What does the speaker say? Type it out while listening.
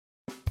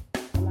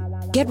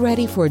Get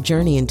ready for a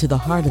journey into the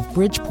heart of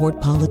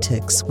Bridgeport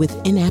politics with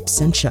In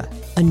Absentia,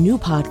 a new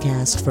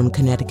podcast from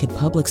Connecticut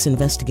Public's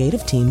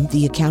investigative team,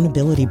 The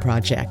Accountability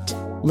Project.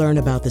 Learn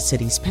about the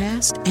city's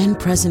past and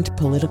present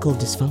political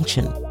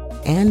dysfunction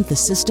and the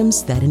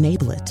systems that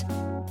enable it.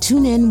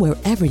 Tune in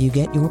wherever you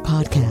get your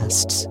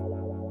podcasts.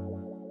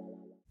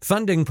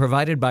 Funding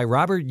provided by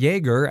Robert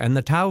Yeager and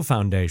the Tao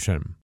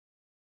Foundation.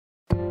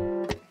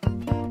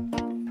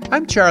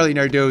 I'm Charlie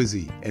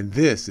Nardozzi, and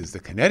this is the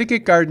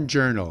Connecticut Garden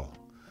Journal.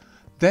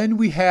 Then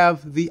we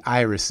have the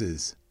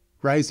irises,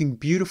 rising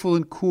beautiful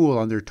and cool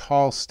on their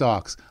tall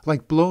stalks,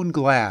 like blown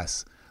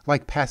glass,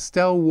 like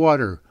pastel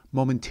water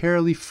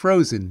momentarily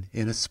frozen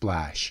in a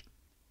splash.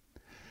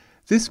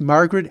 This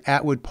Margaret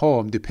Atwood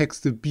poem depicts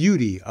the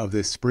beauty of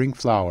this spring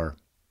flower.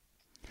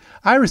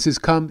 Irises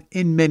come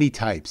in many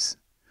types.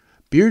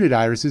 Bearded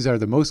irises are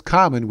the most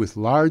common with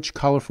large,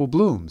 colorful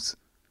blooms.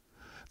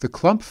 The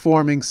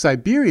clump-forming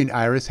Siberian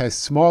iris has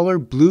smaller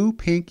blue,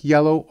 pink,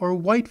 yellow, or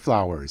white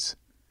flowers.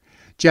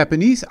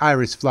 Japanese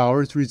iris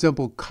flowers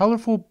resemble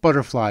colorful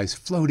butterflies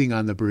floating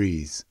on the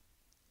breeze.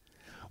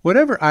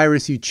 Whatever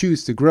iris you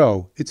choose to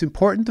grow, it's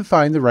important to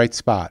find the right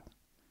spot.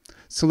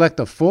 Select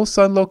a full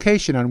sun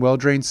location on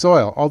well-drained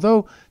soil,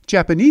 although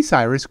Japanese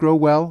iris grow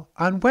well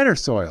on wetter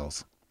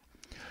soils.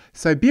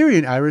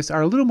 Siberian iris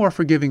are a little more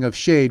forgiving of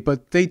shade,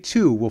 but they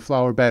too will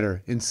flower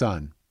better in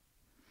sun.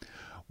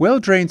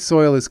 Well-drained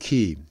soil is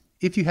key.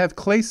 If you have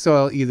clay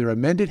soil, either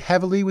amend it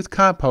heavily with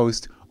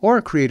compost or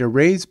create a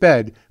raised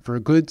bed for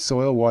good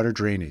soil water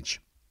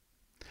drainage.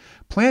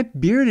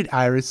 Plant bearded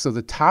iris so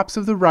the tops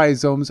of the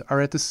rhizomes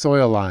are at the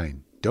soil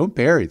line. Don't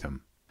bury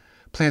them.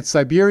 Plant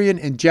Siberian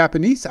and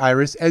Japanese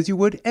iris as you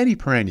would any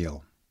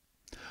perennial.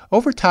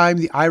 Over time,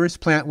 the iris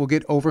plant will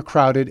get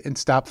overcrowded and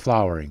stop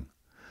flowering.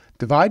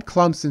 Divide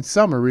clumps in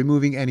summer,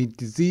 removing any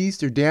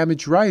diseased or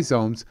damaged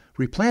rhizomes,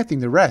 replanting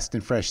the rest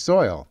in fresh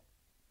soil.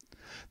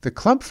 The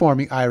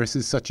clump-forming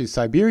irises, such as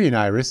Siberian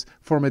iris,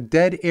 form a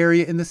dead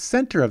area in the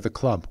center of the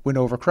clump when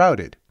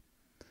overcrowded.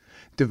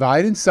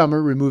 Divide in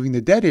summer, removing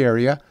the dead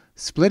area,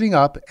 splitting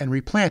up, and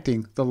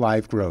replanting the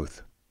live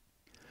growth.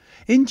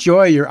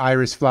 Enjoy your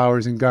iris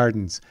flowers in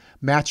gardens,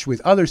 matched with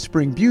other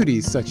spring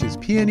beauties such as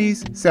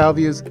peonies,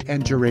 salvias,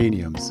 and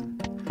geraniums.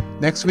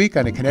 Next week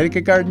on the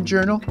Connecticut Garden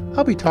Journal,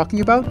 I'll be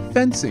talking about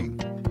fencing.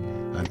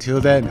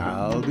 Until then,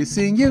 I'll be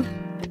seeing you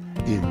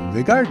in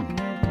the garden.